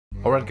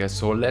Alright guys,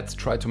 so let's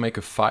try to make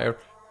a fire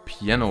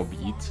piano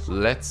beat.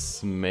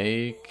 Let's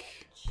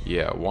make,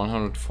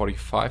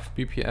 145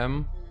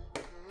 BPM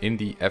in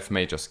the F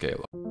major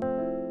scale.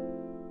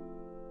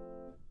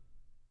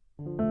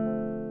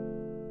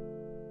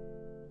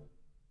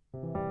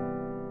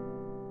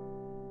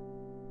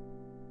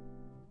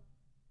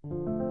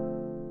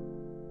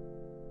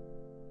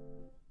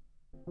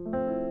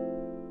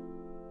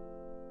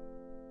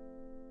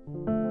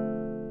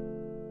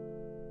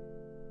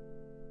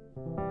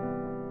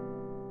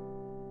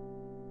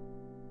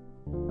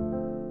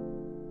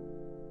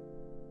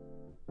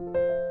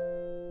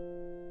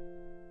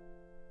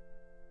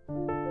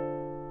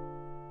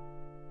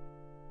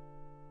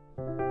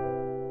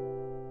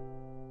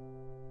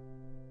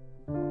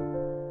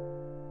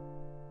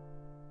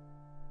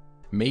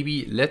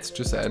 Maybe let's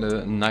just add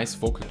a nice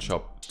vocal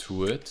chop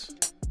to it.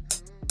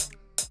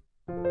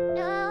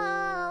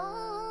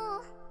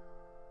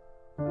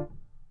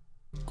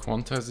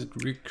 Quantize it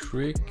real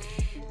quick.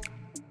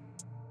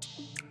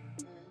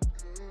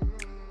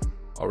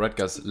 Alright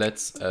guys,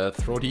 let's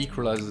throw the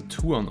equalizer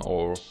 2 on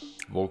our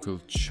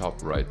vocal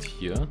chop right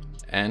here.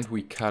 And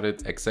we cut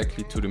it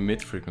exactly to the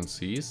mid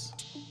frequencies.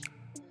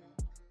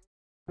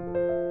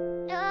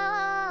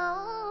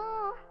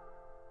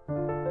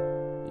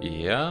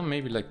 Yeah,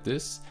 maybe like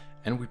this.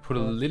 And we put a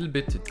little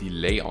bit of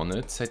delay on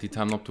it. Set the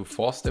time knob to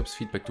 4 steps,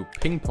 feedback to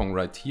ping pong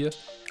right here.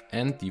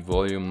 And the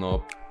volume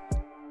knob,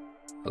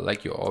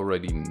 like you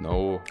already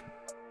know,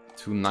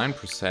 to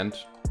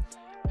 9%.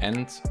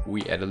 And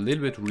we add a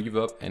little bit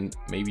reverb and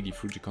maybe the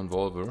Fuji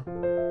Convolver.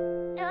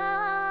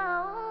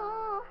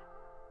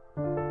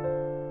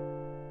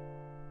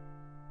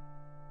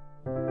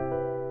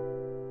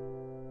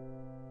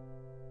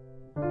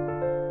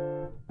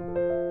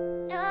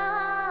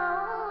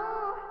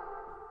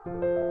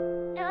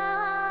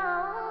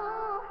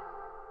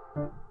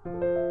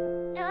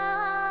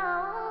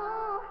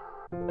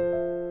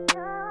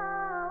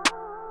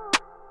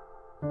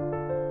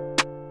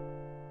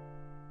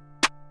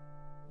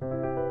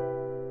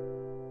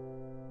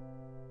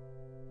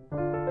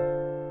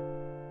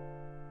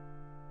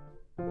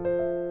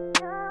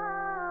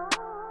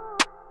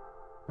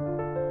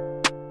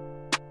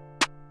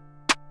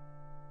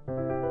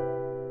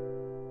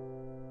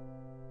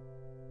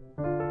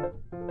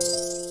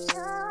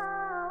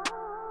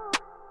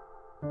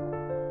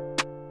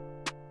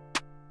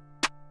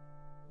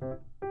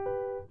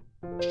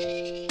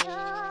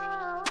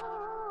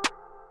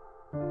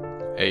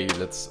 Hey,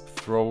 let's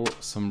throw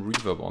some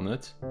reverb on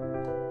it.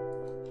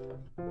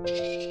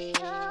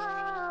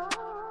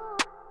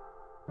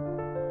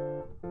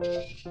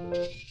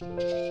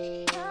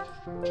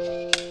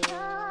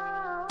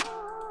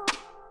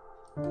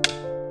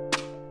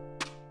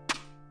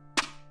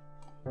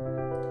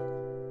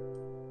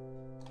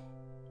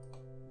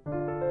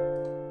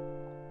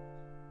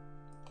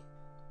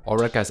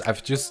 Alright guys,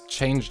 I've just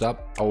changed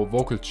up our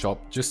vocal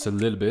chop just a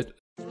little bit.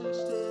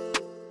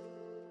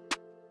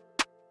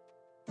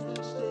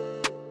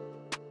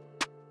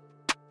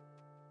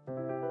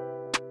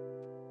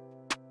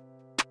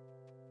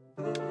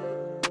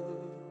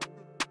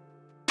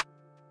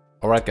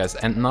 Alright guys,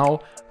 and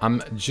now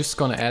I'm just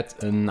gonna add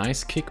a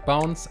nice kick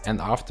bounce,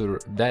 and after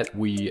that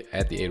we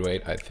add the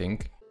 808, I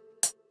think.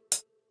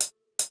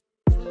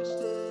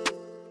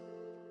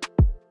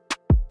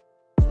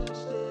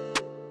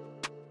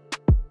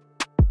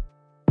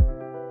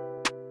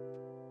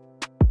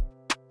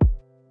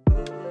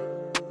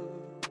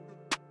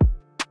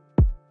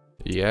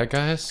 Yeah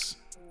guys,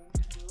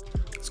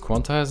 let's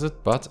quantize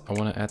it, but I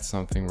wanna add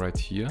something right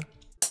here.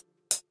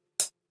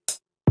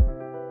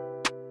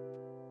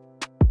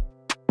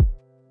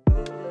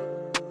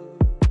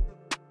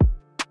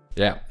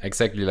 Yeah,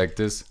 exactly like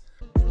this.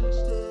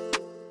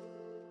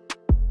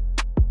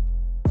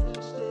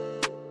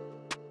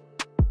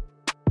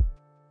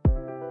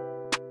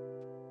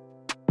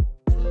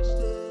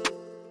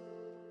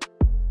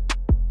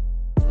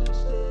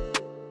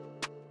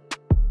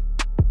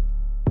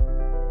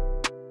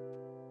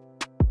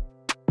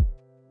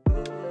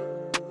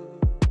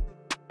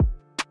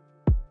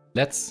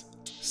 Let's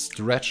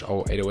stretch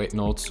our 808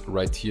 notes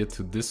right here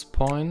to this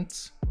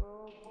point,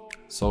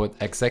 so it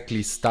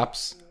exactly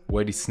stops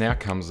where the snare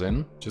comes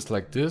in, just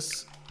like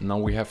this. Now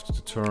we have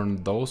to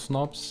turn those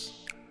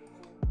knobs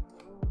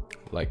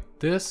like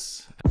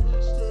this.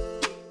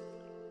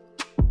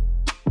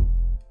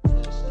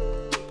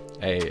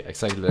 Hey,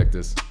 exactly like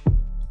this.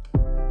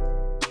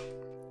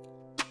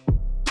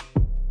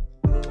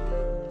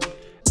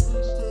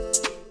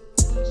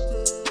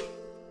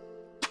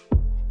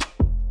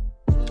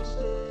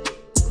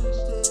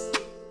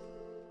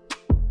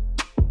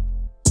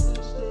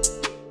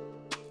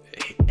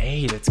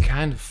 Hey, that's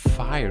kind of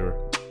fire.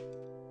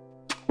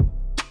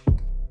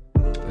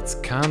 That's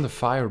kind of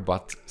fire,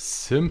 but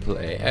simple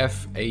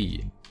AF.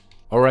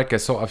 Alright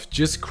guys, so I've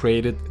just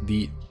created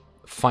the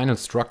final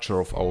structure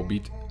of our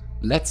beat.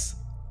 Let's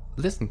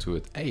listen to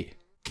it.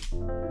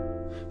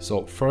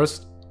 So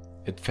first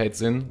it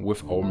fades in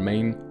with our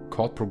main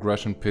chord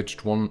progression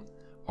pitched 1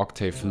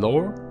 octave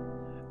lower,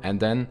 and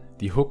then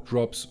the hook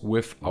drops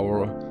with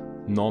our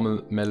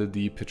normal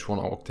melody pitch 1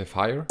 octave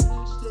higher.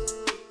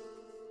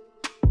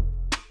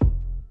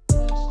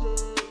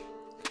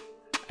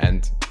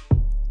 And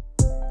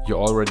you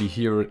already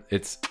hear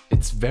it,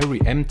 it's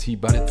very empty,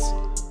 but it's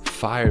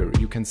fire.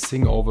 You can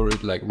sing over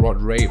it like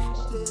Rod Rave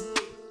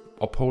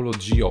or Polo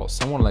G or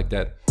someone like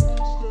that.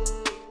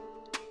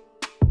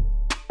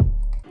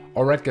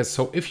 Alright guys,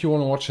 so if you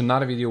want to watch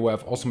another video where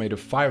I've also made a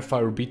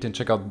fire beat, then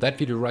check out that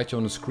video right here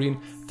on the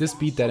screen. This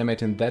beat that I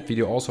made in that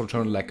video also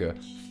turned like a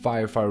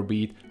fire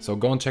beat, so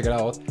go and check it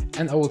out.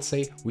 And I would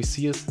say we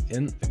see us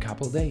in a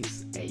couple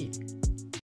days. Hey!